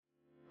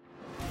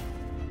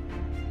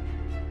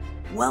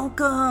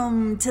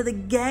Welcome to the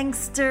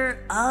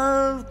Gangster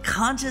of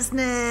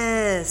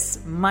Consciousness.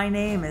 My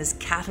name is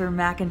Catherine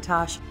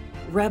McIntosh,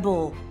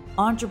 rebel,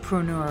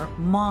 entrepreneur,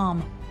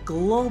 mom,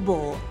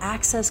 global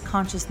access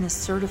consciousness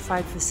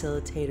certified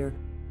facilitator,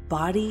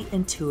 body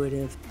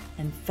intuitive,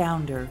 and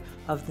founder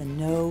of the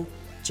No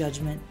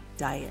Judgment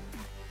Diet,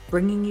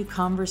 bringing you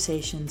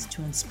conversations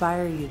to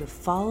inspire you to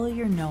follow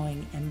your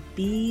knowing and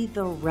be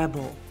the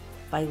rebel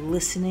by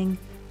listening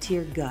to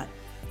your gut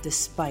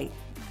despite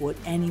what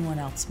anyone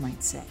else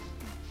might say.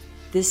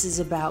 This is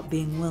about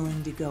being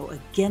willing to go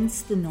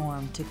against the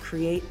norm to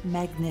create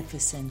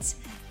magnificence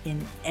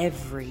in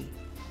every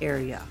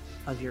area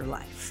of your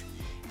life.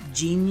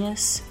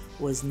 Genius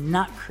was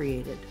not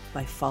created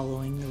by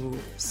following the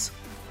rules.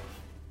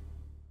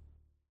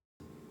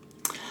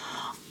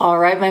 All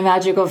right, my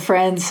magical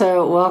friends.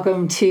 So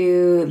welcome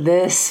to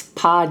this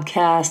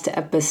podcast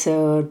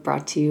episode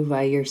brought to you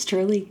by yours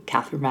truly,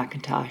 Catherine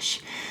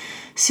McIntosh.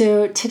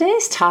 So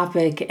today's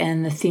topic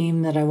and the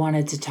theme that I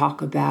wanted to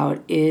talk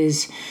about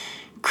is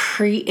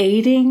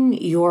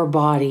creating your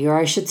body, or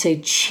I should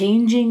say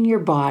changing your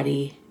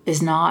body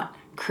is not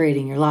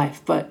creating your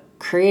life, but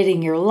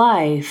creating your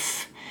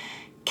life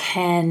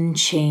can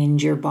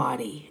change your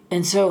body.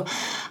 And so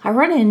I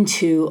run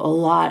into a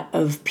lot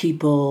of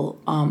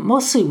people,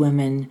 mostly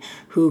women,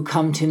 who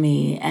come to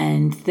me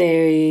and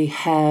they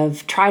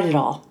have tried it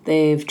all.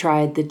 They've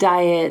tried the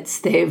diets,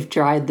 they've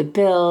tried the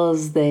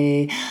pills,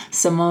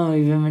 some of them have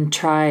even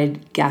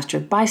tried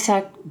gastric bypass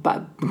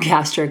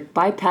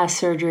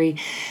surgery.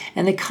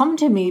 And they come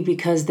to me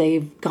because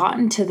they've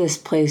gotten to this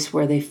place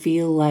where they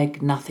feel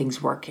like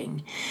nothing's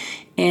working.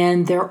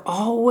 And they're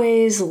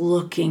always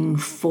looking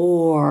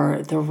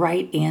for the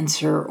right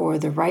answer or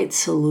the right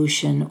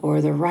solution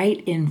or the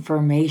right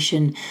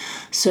information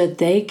so that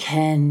they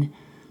can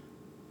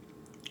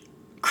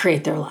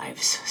create their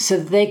lives, so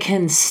that they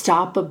can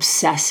stop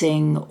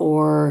obsessing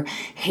or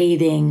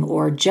hating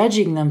or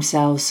judging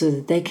themselves so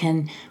that they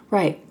can,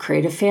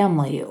 create a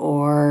family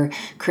or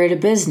create a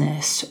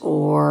business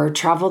or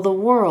travel the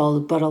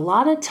world. But a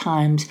lot of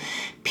times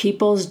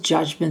people's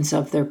judgments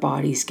of their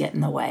bodies get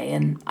in the way.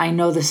 And I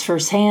know this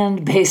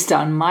firsthand based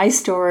on my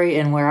story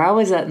and where I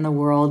was at in the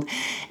world.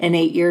 And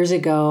 8 years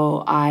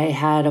ago, I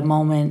had a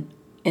moment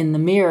in the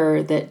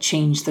mirror that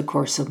changed the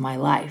course of my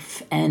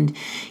life. And,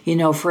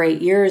 for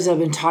 8 years, I've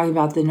been talking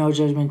about the No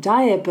Judgment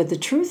Diet, but the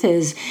truth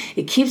is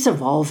it keeps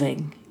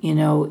evolving.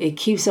 It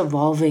keeps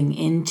evolving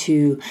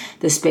into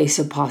the space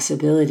of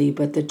possibility.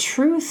 But the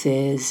truth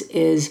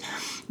is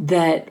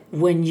that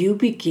when you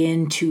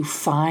begin to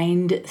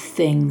find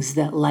things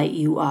that light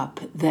you up,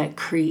 that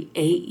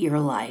create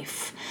your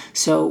life,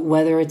 so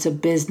whether it's a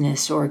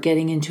business or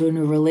getting into a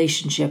new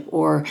relationship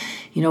or,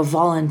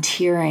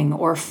 volunteering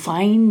or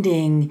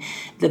finding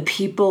the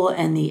people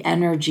and the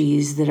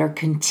energies that are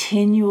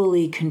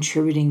continually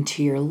contributing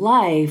to your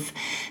life,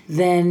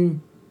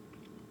 then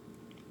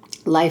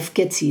life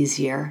gets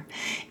easier.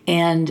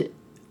 And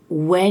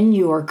when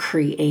you're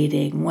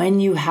creating, when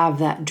you have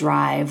that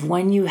drive,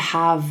 when you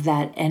have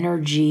that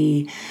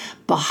energy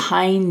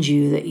behind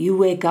you, that you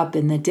wake up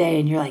in the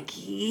day and you're like,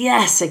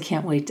 yes, I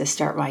can't wait to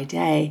start my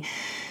day,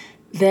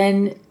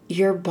 then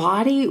your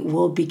body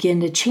will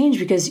begin to change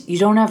because you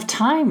don't have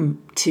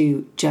time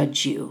to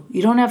judge you.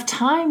 You don't have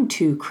time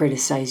to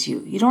criticize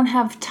you. You don't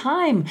have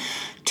time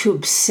to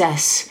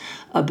obsess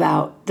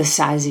about the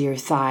size of your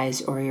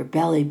thighs or your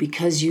belly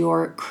because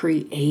you're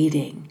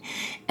creating.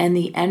 And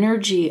the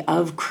energy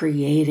of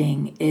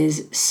creating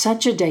is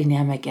such a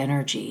dynamic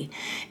energy.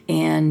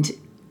 And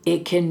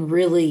it can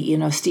really,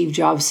 Steve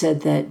Jobs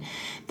said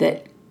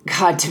that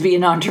God, to be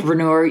an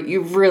entrepreneur,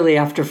 you really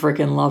have to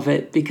freaking love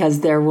it because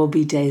there will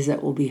be days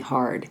that will be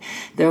hard.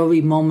 There will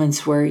be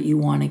moments where you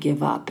want to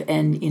give up.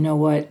 And you know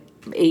what?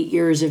 8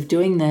 years of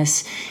doing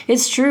this,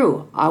 it's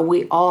true.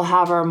 We all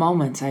have our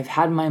moments. I've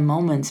had my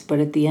moments,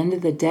 but at the end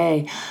of the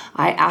day,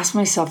 I ask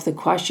myself the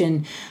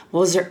question,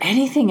 well, is there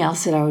anything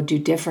else that I would do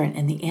different?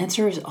 And the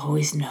answer is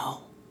always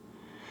no.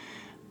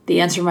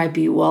 The answer might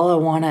be, well, I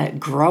want to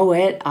grow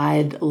it.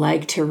 I'd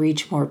like to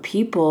reach more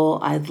people.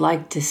 I'd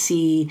like to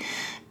see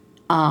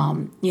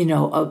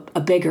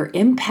a bigger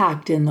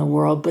impact in the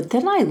world. But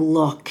then I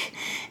look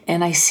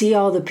and I see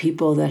all the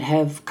people that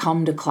have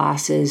come to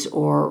classes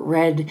or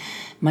read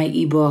my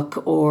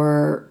ebook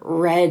or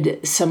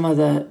read some of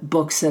the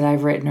books that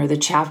I've written or the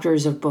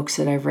chapters of books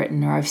that I've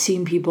written, or I've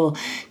seen people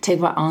take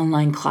my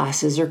online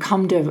classes or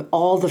come to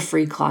all the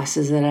free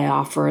classes that I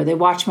offer, or they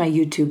watch my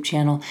YouTube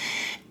channel.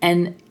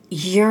 And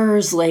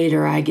years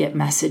later, I get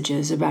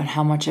messages about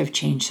how much I've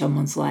changed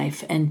someone's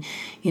life. And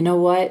you know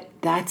what?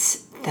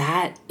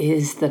 That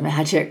is the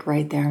magic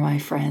right there, my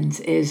friends,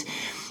 is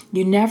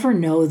you never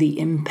know the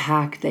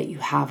impact that you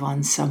have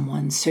on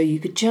someone. So you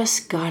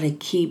just got to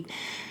keep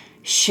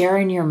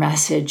sharing your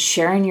message,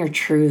 sharing your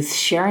truth,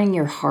 sharing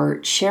your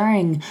heart,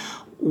 sharing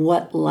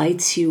what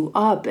lights you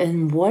up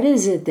and what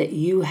is it that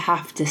you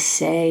have to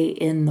say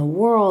in the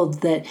world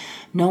that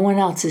no one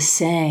else is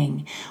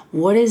saying.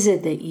 What is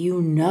it that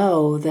you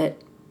know that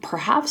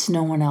perhaps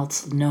no one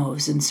else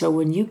knows. And so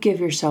when you give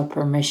yourself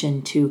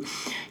permission to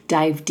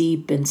dive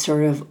deep and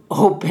sort of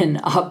open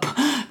up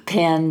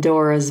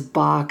Pandora's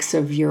box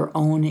of your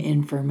own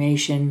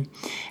information,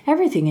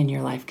 everything in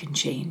your life can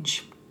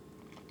change.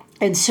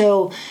 And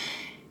so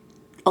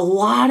a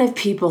lot of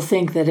people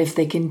think that if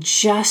they can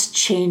just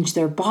change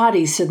their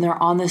bodies, and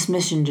they're on this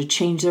mission to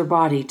change their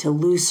body, to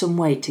lose some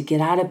weight, to get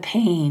out of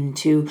pain,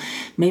 to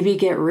maybe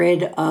get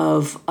rid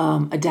of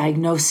a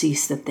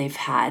diagnosis that they've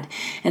had.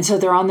 And so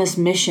they're on this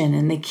mission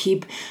and they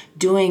keep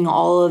doing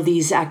all of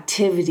these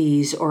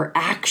activities or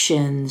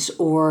actions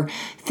or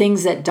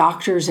things that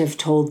doctors have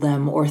told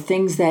them or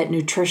things that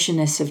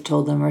nutritionists have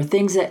told them or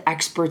things that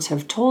experts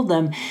have told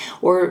them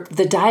or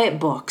the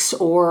diet books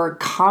or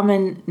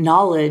common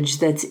knowledge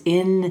that's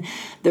in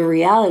the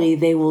reality.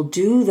 They will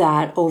do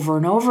that over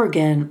and over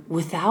again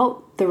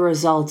without the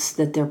results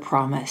that they're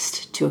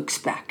promised to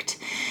expect.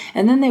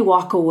 And then they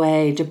walk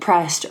away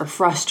depressed or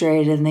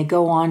frustrated and they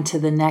go on to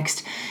the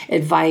next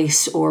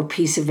advice or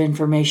piece of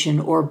information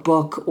or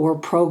book or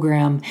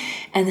program.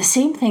 And the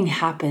same thing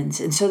happens.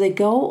 And so they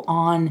go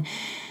on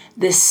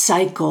this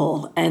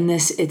cycle, and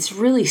it's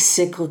really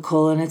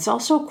cyclical, and it's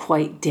also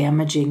quite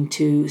damaging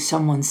to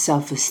someone's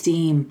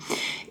self-esteem,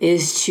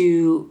 is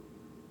to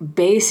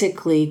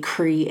basically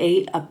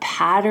create a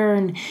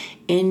pattern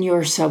in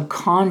your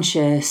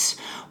subconscious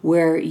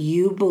where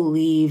you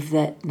believe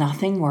that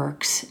nothing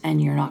works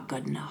and you're not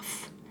good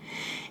enough.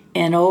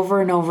 And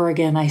over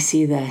again, I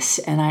see this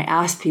and I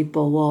ask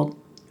people, well,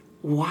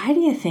 why do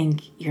you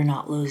think you're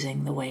not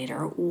losing the weight?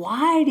 Or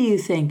why do you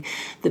think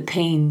the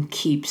pain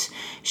keeps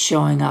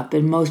showing up?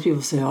 And most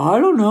people say, I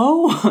don't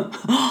know.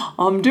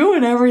 I'm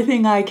doing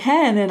everything I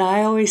can. And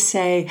I always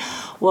say,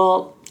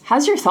 well,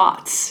 how's your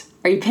thoughts?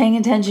 Are you paying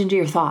attention to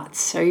your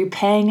thoughts? Are you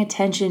paying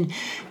attention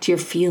to your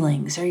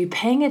feelings? Are you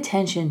paying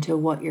attention to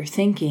what you're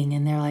thinking?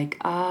 And they're like,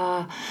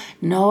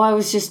 no, I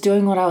was just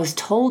doing what I was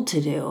told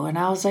to do. And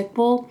I was like,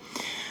 well,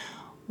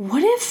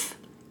 what if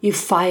you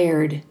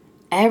fired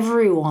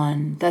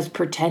everyone that's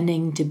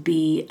pretending to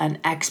be an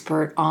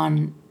expert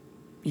on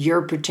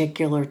your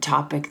particular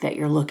topic that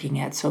you're looking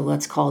at? So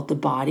let's call it the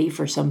body.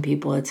 For some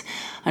people, it's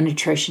a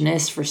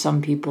nutritionist. For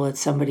some people, it's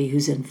somebody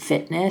who's in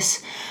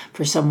fitness.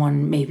 For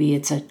someone, maybe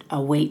it's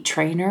a weight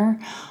trainer.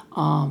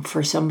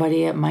 For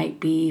somebody, it might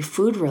be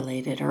food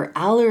related or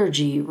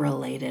allergy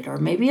related, or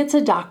maybe it's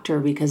a doctor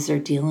because they're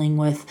dealing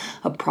with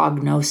a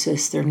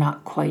prognosis they're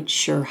not quite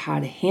sure how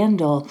to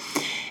handle.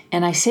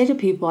 And I say to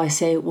people, I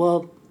say,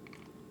 well,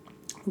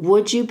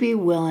 would you be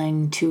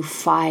willing to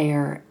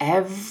fire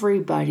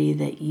everybody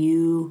that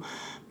you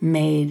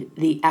made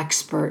the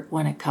expert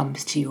when it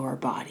comes to your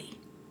body?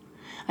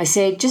 I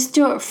say, just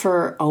do it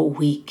for a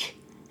week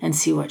and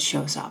see what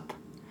shows up.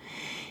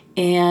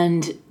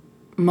 And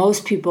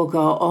most people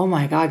go, oh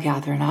my God,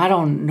 Catherine, I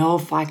don't know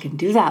if I can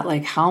do that.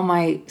 Like, how am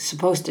I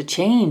supposed to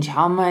change?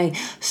 How am I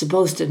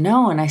supposed to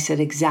know? And I said,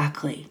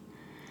 exactly.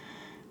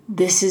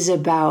 This is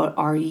about,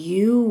 are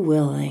you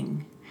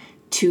willing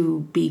to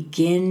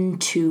begin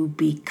to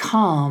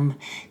become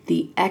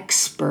the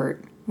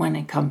expert when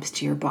it comes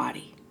to your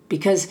body?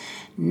 Because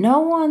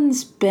no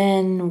one's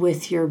been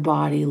with your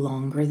body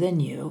longer than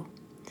you.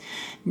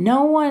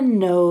 No one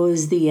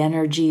knows the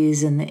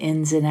energies and the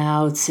ins and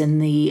outs and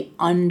the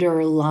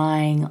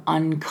underlying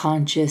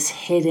unconscious,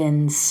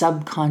 hidden,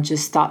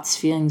 subconscious thoughts,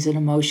 feelings, and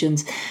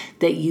emotions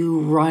that you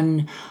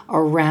run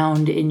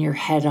around in your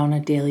head on a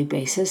daily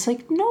basis.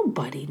 Like,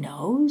 nobody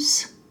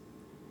knows,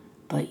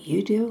 but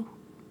you do.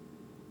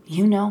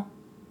 You know.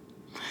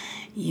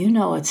 You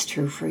know what's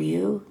true for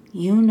you.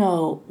 You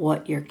know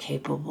what you're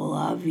capable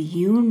of.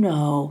 You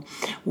know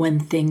when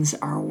things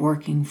are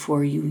working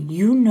for you.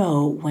 You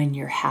know when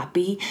you're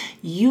happy.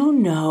 You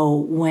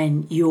know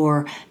when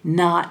you're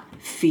not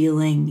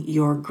feeling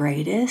your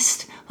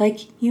greatest.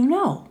 Like, you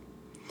know.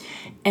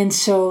 And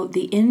so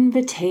the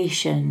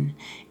invitation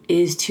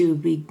is to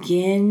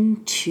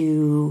begin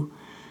to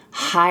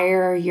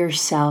hire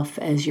yourself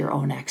as your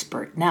own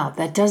expert. Now,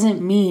 that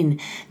doesn't mean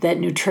that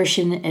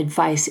nutrition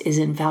advice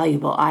isn't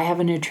valuable. I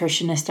have a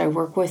nutritionist I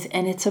work with,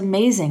 and it's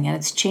amazing, and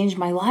it's changed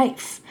my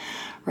life,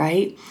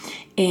 right?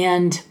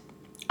 And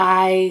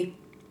I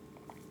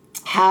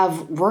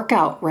have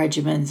workout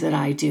regimens that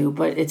I do,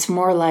 but it's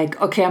more like,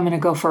 okay, I'm going to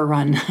go for a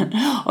run.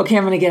 Okay,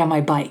 I'm going to get on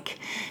my bike.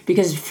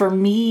 Because for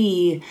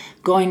me,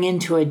 going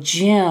into a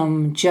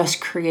gym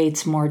just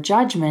creates more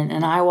judgment,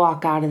 and I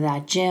walk out of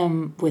that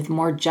gym with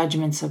more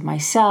judgments of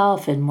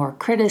myself and more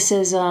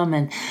criticism,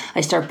 and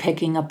I start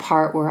picking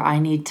apart where I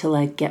need to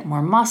like get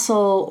more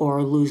muscle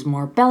or lose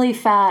more belly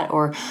fat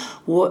or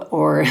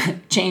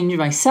change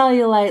my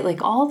cellulite,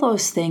 like all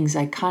those things.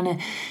 I kind of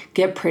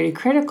get pretty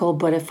critical.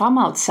 But if I'm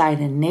outside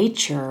in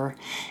nature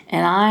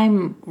and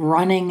I'm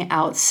running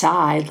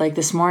outside, like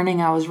this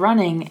morning I was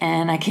running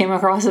and I came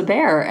across a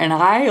bear, and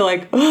I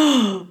like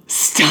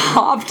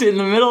stopped in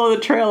the middle of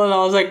the trail, and I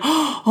was like,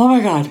 oh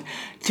my God,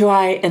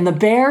 and the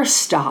bear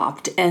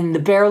stopped, and the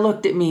bear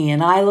looked at me,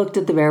 and I looked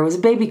at the bear. It was a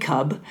baby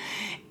cub.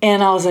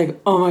 And I was like,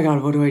 oh my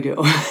God, what do I do?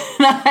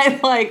 And I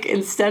like,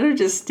 instead of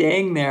just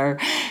staying there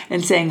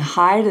and saying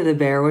hi to the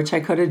bear, which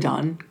I could have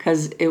done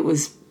because it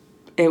was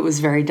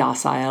very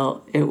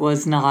docile. It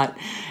was not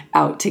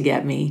out to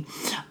get me.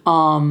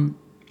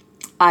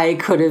 I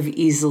could have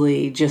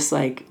easily just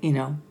like,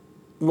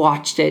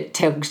 watched it,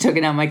 took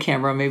it out my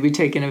camera, maybe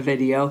taken a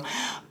video.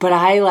 But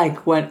I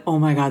like went, oh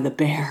my God, the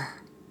bear.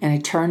 And I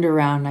turned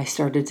around and I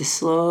started to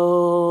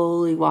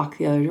slowly walk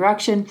the other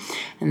direction.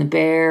 And the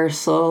bear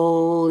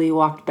slowly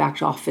walked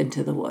back off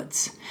into the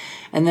woods.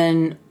 And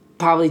then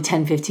probably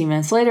 10, 15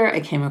 minutes later,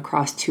 I came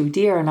across 2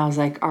 deer and I was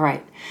like, all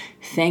right,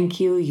 thank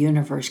you,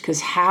 universe.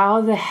 Because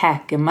how the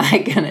heck am I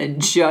going to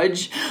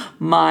judge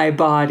my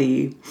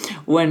body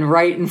when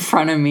right in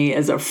front of me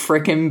is a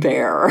frickin'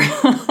 bear?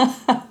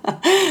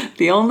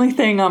 The only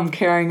thing I'm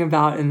caring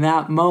about in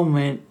that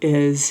moment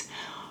is,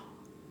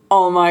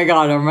 oh my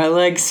God, are my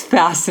legs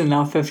fast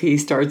enough if he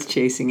starts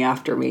chasing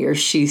after me or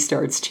she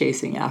starts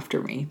chasing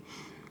after me?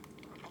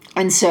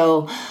 And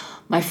so,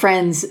 my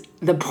friends,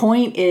 the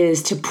point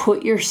is to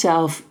put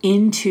yourself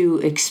into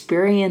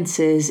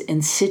experiences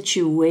and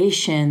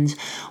situations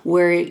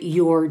where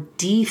your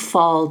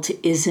default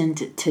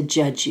isn't to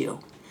judge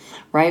you,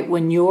 right?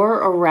 When you're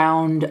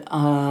around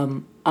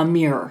a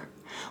mirror,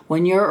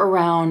 when you're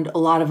around a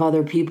lot of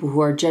other people who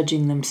are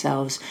judging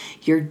themselves,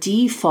 your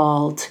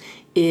default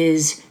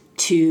is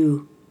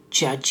to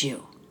judge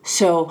you.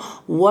 So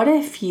what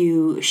if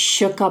you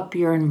shook up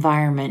your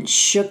environment,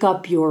 shook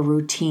up your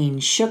routine,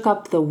 shook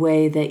up the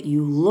way that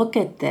you look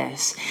at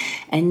this,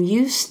 and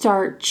you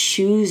start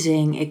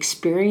choosing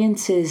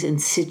experiences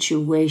and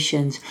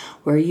situations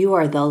where you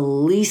are the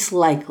least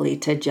likely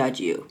to judge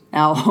you.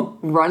 Now,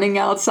 running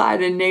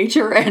outside in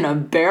nature and a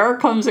bear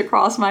comes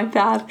across my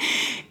path,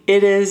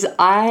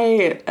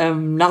 I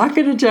am not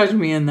going to judge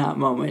me in that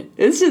moment.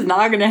 It's just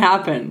not going to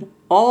happen.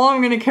 All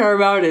I'm going to care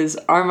about is,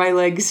 are my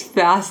legs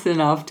fast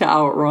enough to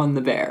outrun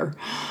the bear,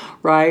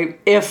 right?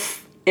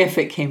 If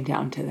it came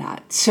down to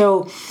that.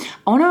 So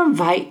I want to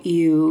invite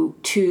you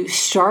to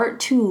start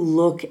to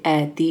look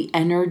at the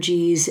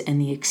energies and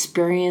the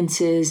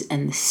experiences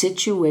and the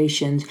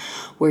situations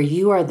where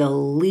you are the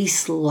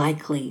least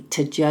likely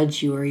to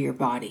judge you or your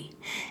body,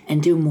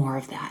 and do more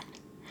of that.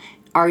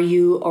 Are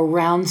you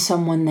around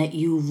someone that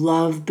you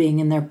love being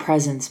in their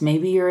presence?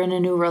 Maybe you're in a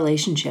new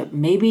relationship.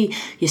 Maybe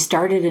you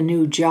started a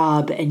new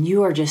job and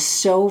you are just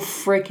so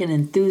freaking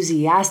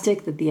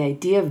enthusiastic that the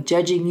idea of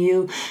judging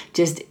you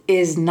just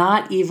is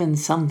not even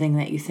something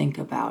that you think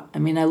about. I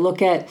mean, I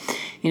look at,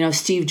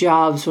 Steve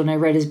Jobs, when I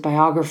read his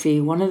biography,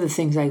 one of the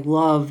things I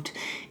loved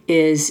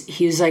is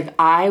he was like,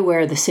 I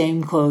wear the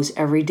same clothes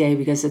every day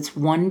because it's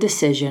one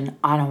decision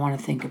I don't want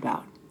to think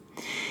about.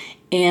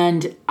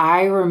 And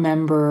I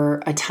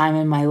remember a time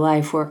in my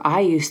life where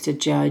I used to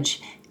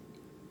judge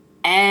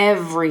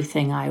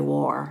everything I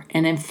wore.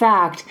 And in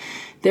fact,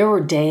 there were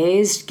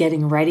days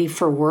getting ready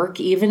for work,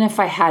 even if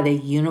I had a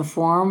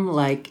uniform,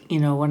 like,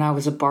 when I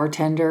was a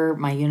bartender,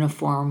 my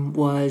uniform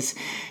was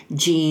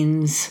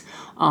jeans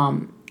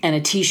and a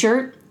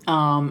t-shirt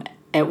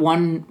at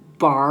one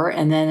bar.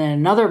 And then at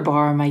another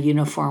bar, my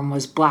uniform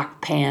was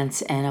black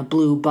pants and a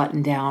blue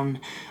button-down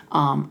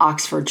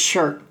Oxford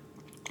shirt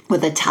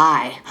with a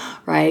tie,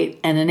 right?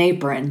 And an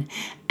apron.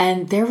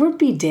 And there would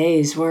be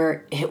days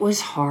where it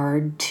was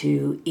hard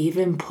to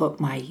even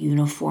put my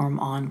uniform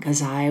on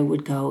because I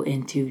would go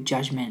into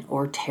judgment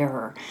or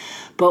terror.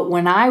 But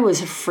when I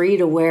was free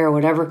to wear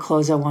whatever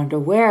clothes I wanted to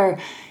wear,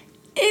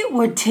 it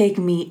would take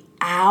me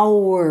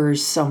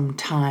hours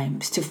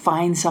sometimes to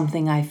find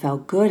something I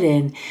felt good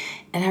in.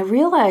 And I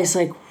realized,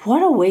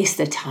 what a waste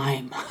of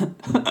time.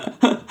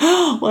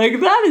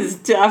 That is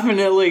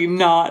definitely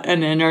not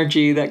an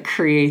energy that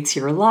creates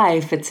your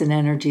life. It's an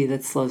energy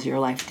that slows your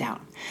life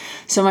down.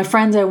 So, my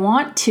friends, I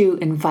want to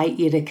invite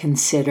you to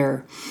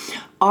consider,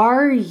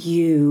 are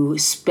you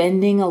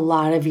spending a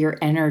lot of your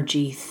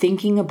energy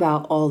thinking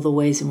about all the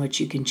ways in which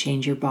you can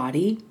change your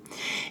body?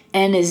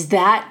 And is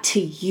that to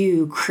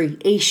you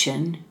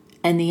creation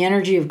and the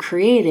energy of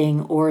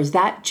creating, or is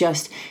that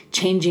just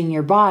changing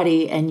your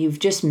body and you've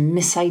just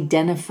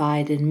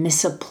misidentified and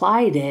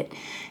misapplied it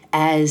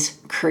as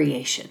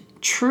creation?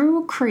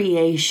 True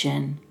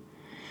creation,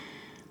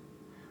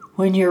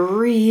 when you're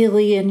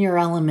really in your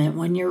element,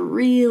 when you're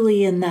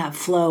really in that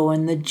flow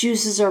and the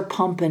juices are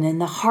pumping and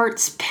the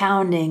heart's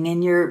pounding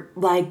and you're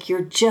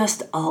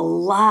just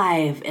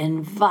alive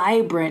and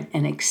vibrant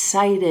and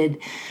excited,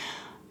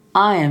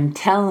 I am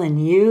telling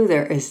you,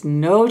 there is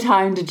no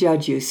time to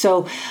judge you.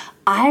 So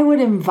I would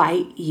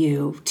invite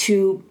you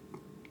to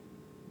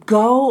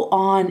go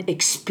on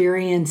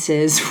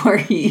experiences where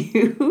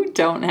you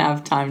don't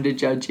have time to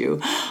judge you.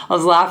 I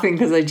was laughing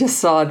because I just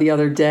saw the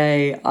other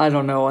day, I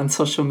don't know, on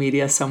social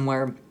media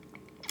somewhere,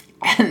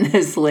 and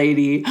this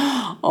lady,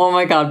 oh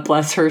my God,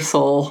 bless her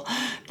soul,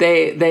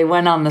 they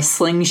went on the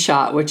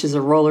Slingshot, which is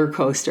a roller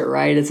coaster,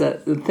 right? It's a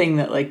thing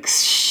that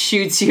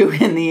shoots you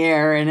in the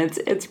air, and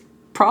it's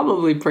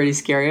probably pretty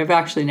scary. I've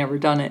actually never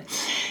done it.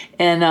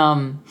 And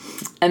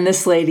And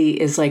this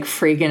lady is like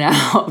freaking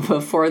out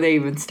before they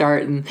even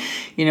start. And,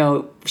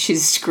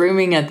 she's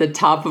screaming at the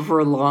top of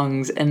her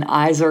lungs and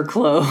eyes are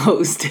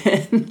closed.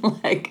 And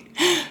like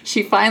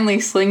she finally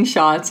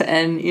slingshots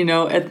and,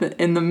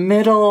 in the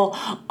middle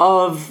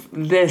of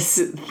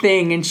this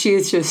thing, and she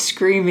is just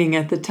screaming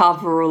at the top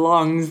of her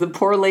lungs, the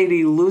poor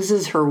lady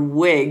loses her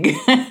wig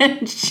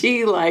and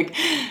she like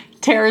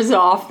tears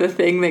off the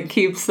thing that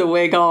keeps the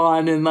wig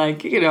on. And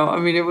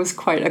it was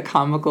quite a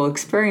comical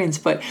experience.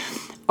 But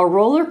a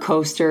roller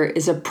coaster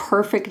is a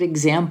perfect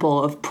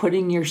example of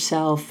putting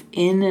yourself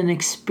in an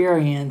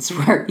experience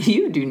where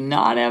you do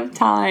not have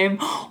time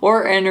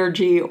or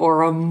energy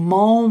or a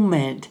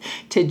moment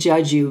to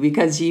judge you,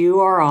 because you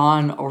are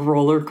on a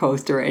roller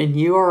coaster and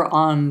you are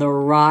on the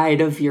ride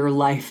of your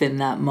life in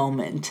that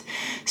moment.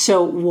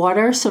 So what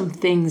are some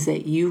things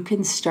that you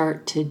can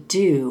start to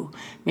do?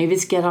 Maybe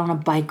it's get on a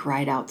bike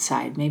ride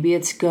outside. Maybe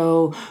it's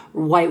go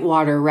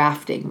whitewater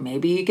rafting.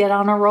 Maybe you get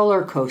on a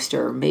roller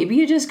coaster. Maybe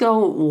you just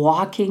go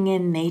walking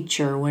in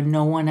nature when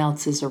no one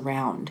else is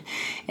around.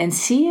 And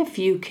see if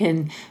you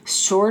can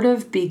sort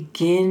of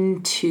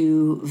begin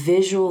to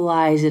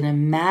visualize and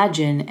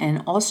imagine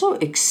and also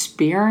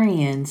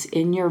experience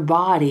in your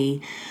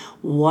body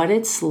what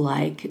it's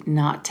like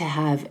not to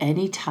have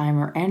any time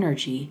or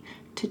energy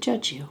to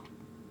judge you.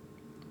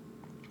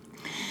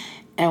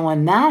 And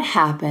when that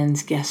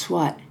happens, guess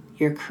what?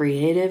 Your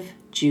creative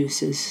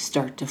juices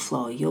start to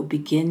flow. You'll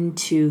begin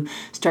to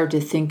start to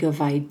think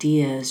of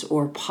ideas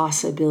or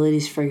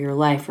possibilities for your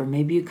life, or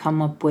maybe you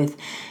come up with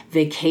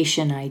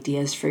vacation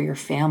ideas for your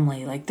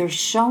family. Like there's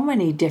so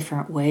many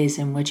different ways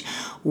in which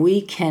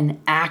we can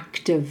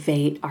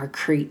activate our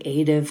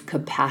creative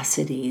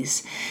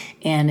capacities.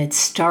 And it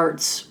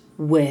starts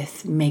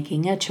with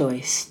making a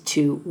choice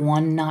to,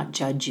 one, not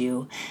judge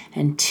you,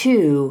 and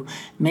two,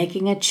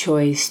 making a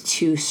choice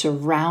to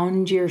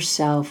surround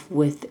yourself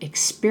with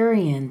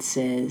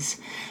experiences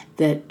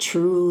that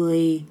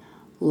truly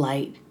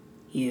light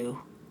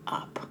you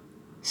up.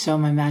 So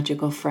my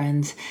magical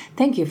friends,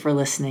 thank you for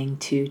listening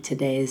to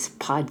today's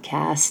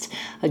podcast.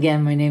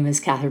 Again, my name is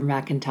Catherine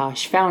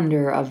McIntosh,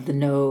 founder of the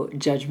No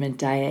Judgment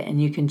Diet,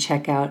 and you can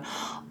check out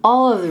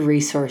all of the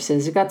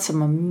resources. I've got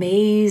some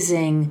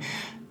amazing,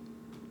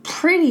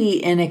 pretty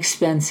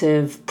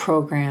inexpensive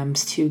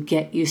programs to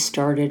get you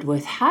started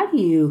with how do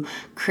you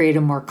create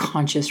a more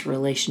conscious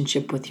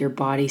relationship with your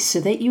body so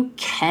that you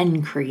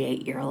can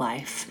create your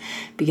life.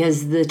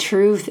 Because the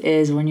truth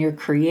is, when you're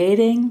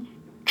creating,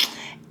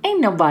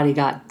 ain't nobody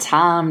got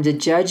time to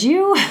judge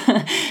you,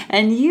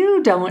 and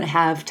you don't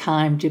have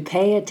time to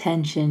pay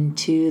attention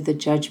to the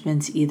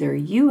judgments either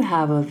you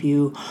have of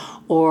you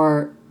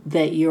or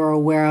that you're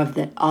aware of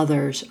that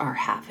others are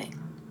having.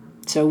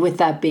 So with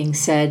that being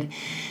said,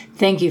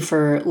 thank you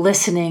for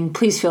listening.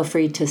 Please feel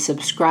free to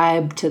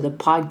subscribe to the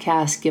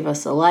podcast, give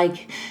us a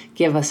like,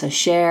 give us a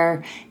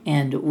share,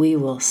 and we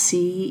will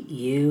see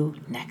you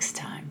next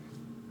time.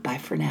 Bye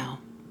for now.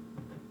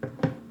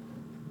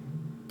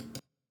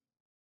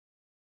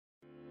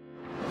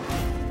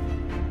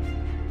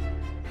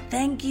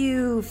 Thank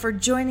you for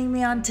joining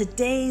me on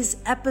today's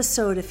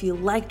episode. If you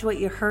liked what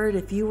you heard,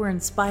 if you were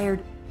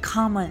inspired,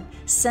 comment,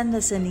 send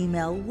us an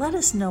email, let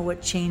us know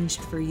what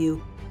changed for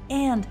you,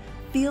 and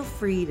feel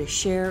free to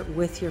share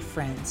with your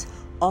friends.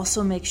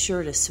 Also, make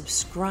sure to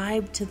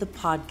subscribe to the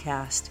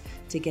podcast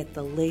to get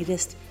the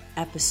latest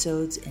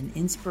episodes and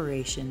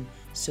inspiration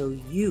so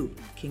you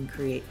can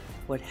create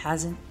what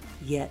hasn't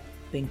yet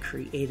been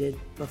created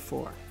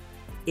before.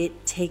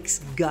 It takes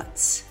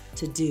guts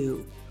to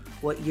do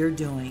what you're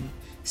doing.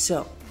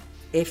 So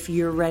if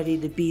you're ready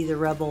to be the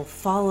rebel,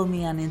 follow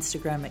me on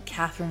Instagram at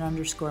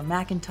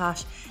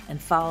Catherine_McIntosh and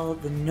follow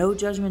the No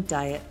Judgment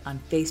Diet on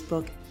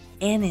Facebook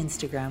and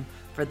Instagram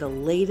for the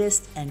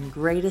latest and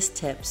greatest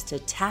tips to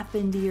tap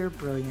into your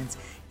brilliance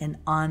and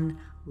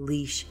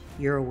unleash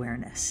your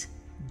awareness.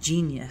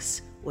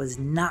 Genius was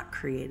not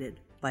created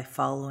by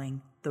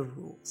following the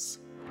rules.